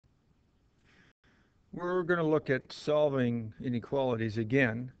We're going to look at solving inequalities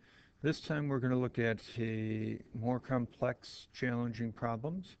again. This time we're going to look at more complex, challenging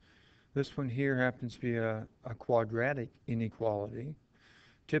problems. This one here happens to be a quadratic inequality.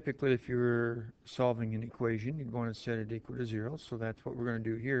 Typically, if you're solving an equation, you'd want to set it equal to 0. So that's what we're going to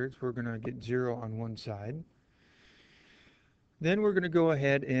do here is we're going to get 0 on one side. Then we're going to go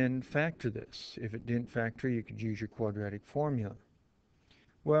ahead and factor this. If it didn't factor, you could use your quadratic formula.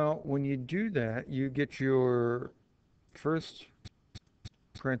 Well, when you do that, you get your first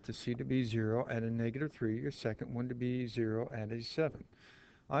parenthesis to be 0 at a -3, your second one to be 0 at a 7.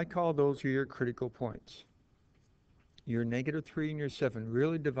 I call those your critical points. Your -3 and your 7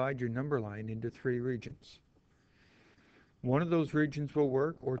 really divide your number line into three regions. One of those regions will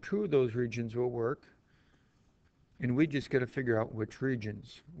work, or two of those regions will work, and we just got to figure out which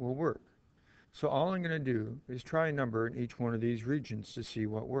regions will work. So all I'm going to do is try a number in each one of these regions to see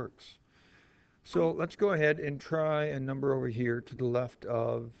what works. So let's go ahead and try a number over here to the left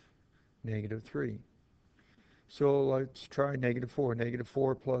of -3. So let's try -4.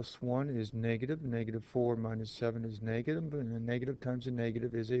 -4 plus 1 is negative. -4 minus 7 is negative. And a negative times a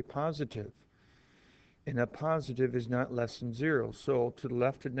negative is a positive. And a positive is not less than 0. So to the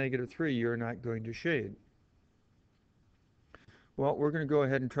left of -3, you're not going to shade. Well, we're going to go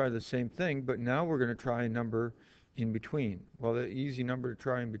ahead and try the same thing, but now we're going to try a number in between. Well, the easy number to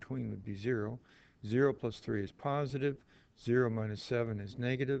try in between would be 0. 0 plus 3 is positive. 0 minus 7 is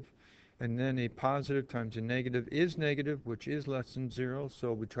negative. And then a positive times a negative is negative, which is less than 0.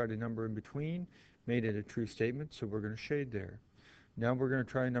 So we tried a number in between, made it a true statement, so we're going to shade there. Now we're going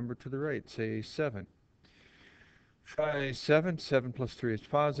to try a number to the right, say 7. Try 7. 7 plus 3 is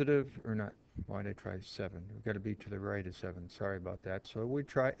positive, or not. Why did I try 7? We've got to be to the right of 7. Sorry about that. So we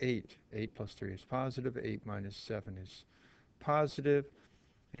try 8. 8 plus 3 is positive. 8 minus 7 is positive.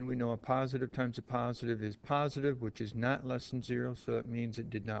 And we know a positive times a positive is positive, which is not less than 0. So that means it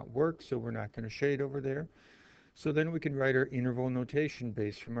did not work. So we're not going to shade over there. So then we can write our interval notation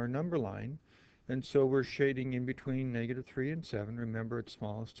based from our number line. And so we're shading in between -3 and 7. Remember, it's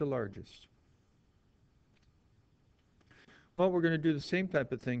smallest to largest. Well, we're going to do the same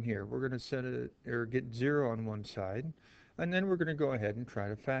type of thing here. We're going to set it or get 0 on one side, and then we're going to go ahead and try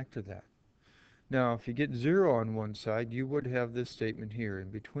to factor that. Now, if you get 0 on one side, you would have this statement here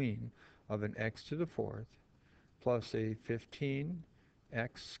in between of an x to the fourth plus a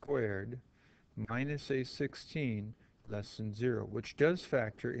 15x squared minus a 16 less than 0, which does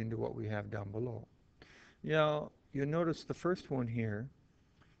factor into what we have down below. Now, you'll notice the first one here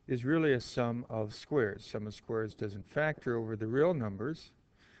is really a sum of squares. Sum of squares doesn't factor over the real numbers.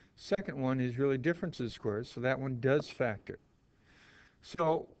 Second one is really differences of squares, so that one does factor.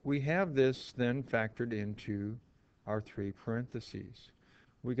 So we have this then factored into our three parentheses.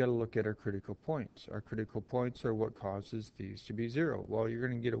 We got to look at our critical points. Our critical points are what causes these to be 0. Well, you're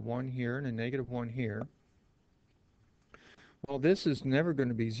going to get a 1 here and a -1 here. Well, this is never going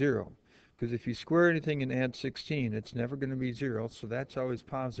to be 0. Because if you square anything and add 16, it's never going to be 0, so that's always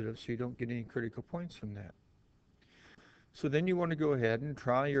positive, so you don't get any critical points from that. So then you want to go ahead and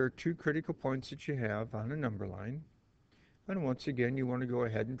try your two critical points that you have on a number line. And once again, you want to go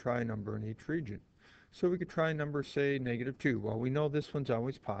ahead and try a number in each region. So we could try a number, say, -2. Well, we know this one's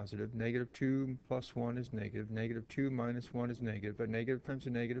always positive. -2 plus 1 is negative. -2 minus 1 is negative. A negative times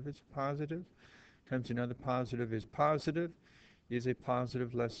a negative is a positive. Times another positive is positive. Is a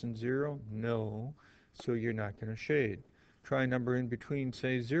positive less than 0? No. So you're not going to shade. Try a number in between,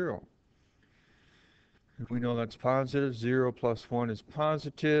 say 0. We know that's positive. 0 plus 1 is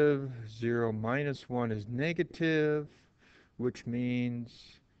positive. 0 minus 1 is negative, which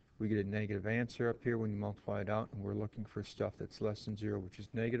means we get a negative answer up here when you multiply it out, and we're looking for stuff that's less than 0, which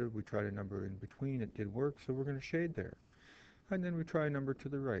is negative. We tried a number in between. It did work, so we're going to shade there. And then we try a number to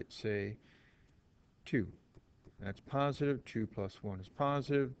the right, say 2. That's positive. 2 plus 1 is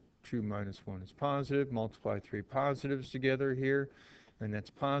positive. 2 minus 1 is positive. Multiply three positives together here, and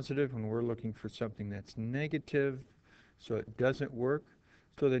that's positive. And we're looking for something that's negative, so it doesn't work.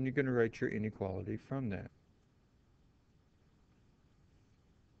 So then you're going to write your inequality from that.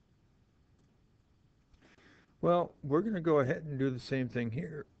 Well, we're going to go ahead and do the same thing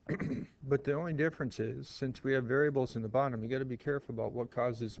here. But the only difference is, since we have variables in the bottom, you got to be careful about what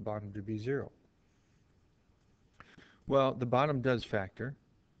causes the bottom to be 0. Well, the bottom does factor.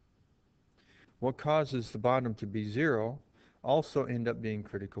 What causes the bottom to be 0 also end up being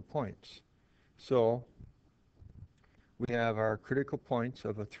critical points. So we have our critical points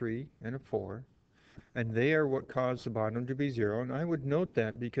of a 3 and a 4, and they are what cause the bottom to be 0. And I would note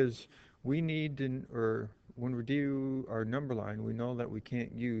that because we need, or when we do our number line, we know that we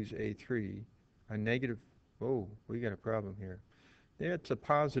can't use a 3, a negative, oh, we got a problem here. Yeah, it's a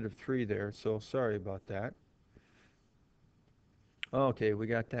positive 3 there, so sorry about that. Okay, we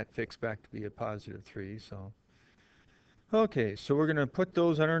got that fixed back to be a positive 3, so. Okay, so we're going to put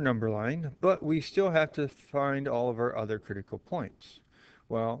those on our number line, but we still have to find all of our other critical points.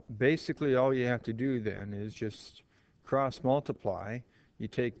 Well, basically all you have to do then is just cross multiply. You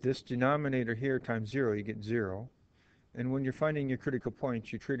take this denominator here times 0, you get 0. And when you're finding your critical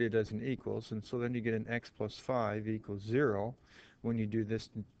points, you treat it as an equals, and so then you get an x plus 5 equals 0 when you do this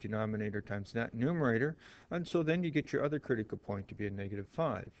denominator times that numerator, and so then you get your other critical point to be a negative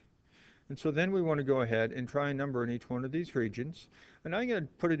 5. And so then we want to go ahead and try a number in each one of these regions, and I'm going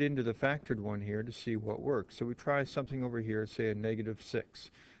to put it into the factored one here to see what works. So we try something over here, say a negative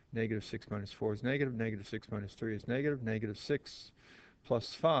 6. Negative 6 minus 4 is negative, negative 6 minus 3 is negative, negative 6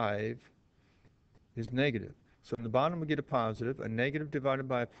 plus 5 is negative. So in the bottom we get a positive. A negative divided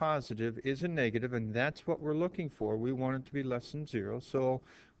by a positive is a negative, and that's what we're looking for. We want it to be less than 0. So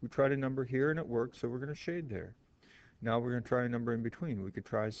we tried a number here and it worked, so we're going to shade there. Now we're going to try a number in between. We could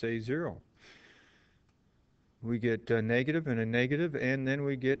try, say, 0. We get a negative and a negative, and then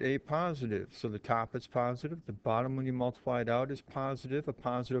we get a positive. So the top is positive. The bottom, when you multiply it out, is positive. A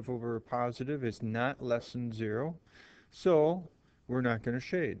positive over a positive is not less than 0. So we're not going to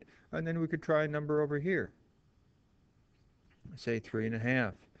shade. And then we could try a number over here. Say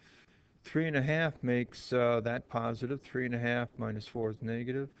 3.5. 3.5 makes that positive. 3.5 minus 4 is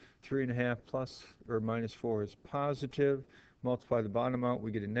negative. 3.5 plus or minus 4 is positive. Multiply the bottom out,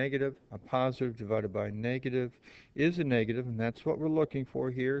 we get a negative. A positive divided by a negative is a negative, and that's what we're looking for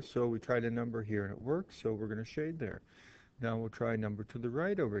here. So we tried a number here and it works, so we're going to shade there. Now we'll try a number to the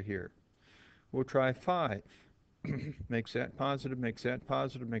right over here. We'll try 5. Makes that positive, makes that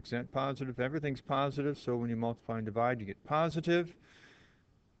positive, makes that positive. Everything's positive, so when you multiply and divide, you get positive.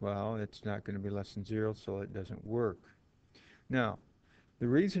 Well, it's not going to be less than 0, so it doesn't work. Now, the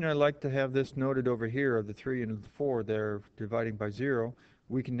reason I like to have this noted over here of the 3 and the 4, they're dividing by 0.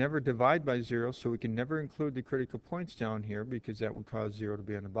 We can never divide by 0, so we can never include the critical points down here because that would cause 0 to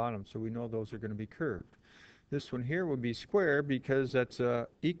be on the bottom. So we know those are going to be curved. This one here would be square because that's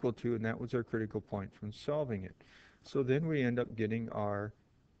equal to, and that was our critical point from solving it. So then we end up getting our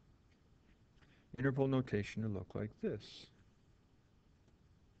interval notation to look like this.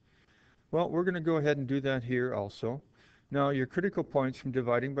 Well, we're going to go ahead and do that here also. Now, your critical points from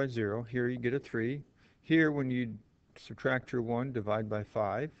dividing by 0, here you get a 3. Here, when you subtract your 1, divide by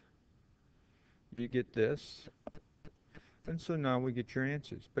 5, you get this. And so now we get your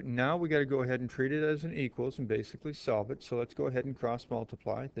answers. But now we got to go ahead and treat it as an equals and basically solve it. So let's go ahead and cross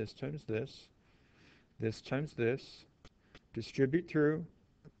multiply. This times this times this, distribute through,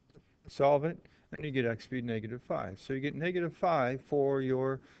 solve it, and you get x be negative 5. So you get negative 5 for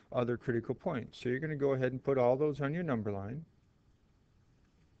your other critical points. So you're going to go ahead and put all those on your number line.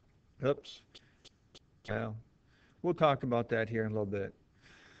 Oops. Well, we'll talk about that here in a little bit.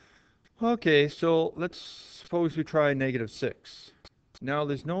 Okay, so let's suppose we try negative 6. Now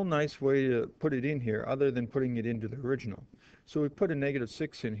there's no nice way to put it in here other than putting it into the original. So we put a negative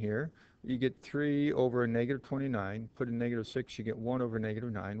 6 in here. You get 3 over a negative 29. Put a negative 6, you get 1 over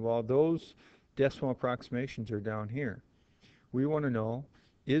negative 9. Well, those decimal approximations are down here. We want to know,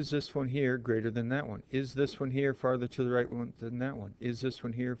 is this one here greater than that one? Is this one here farther to the right than that one? Is this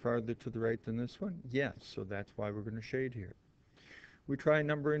one here farther to the right than this one? Yes, so that's why we're going to shade here. We try a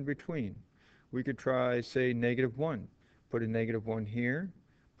number in between. We could try, say, negative 1. Put a negative 1 here.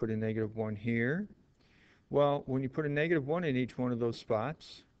 Put a negative 1 here. Well, when you put a negative 1 in each one of those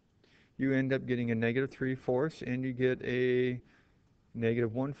spots, you end up getting a negative 3/4, and you get a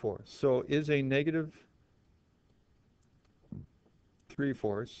negative 1/4. So is a negative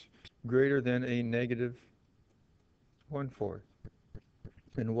 3/4 greater than a negative 1/4?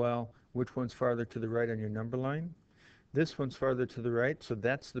 And well, which one's farther to the right on your number line? This one's farther to the right, so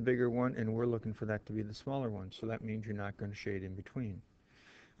that's the bigger one, and we're looking for that to be the smaller one. So that means you're not going to shade in between.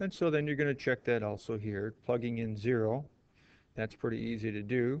 And so then you're going to check that also here, plugging in 0. That's pretty easy to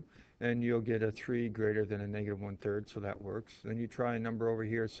do. And you'll get a 3 greater than a negative 1/3, so that works. Then you try a number over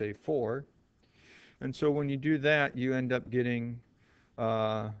here, say 4. And so when you do that, you end up getting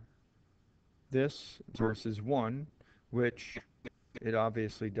this versus 1, which it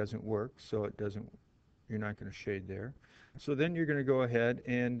obviously doesn't work, so it doesn't, you're not going to shade there. So then you're going to go ahead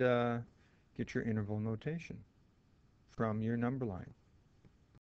and get your interval notation from your number line.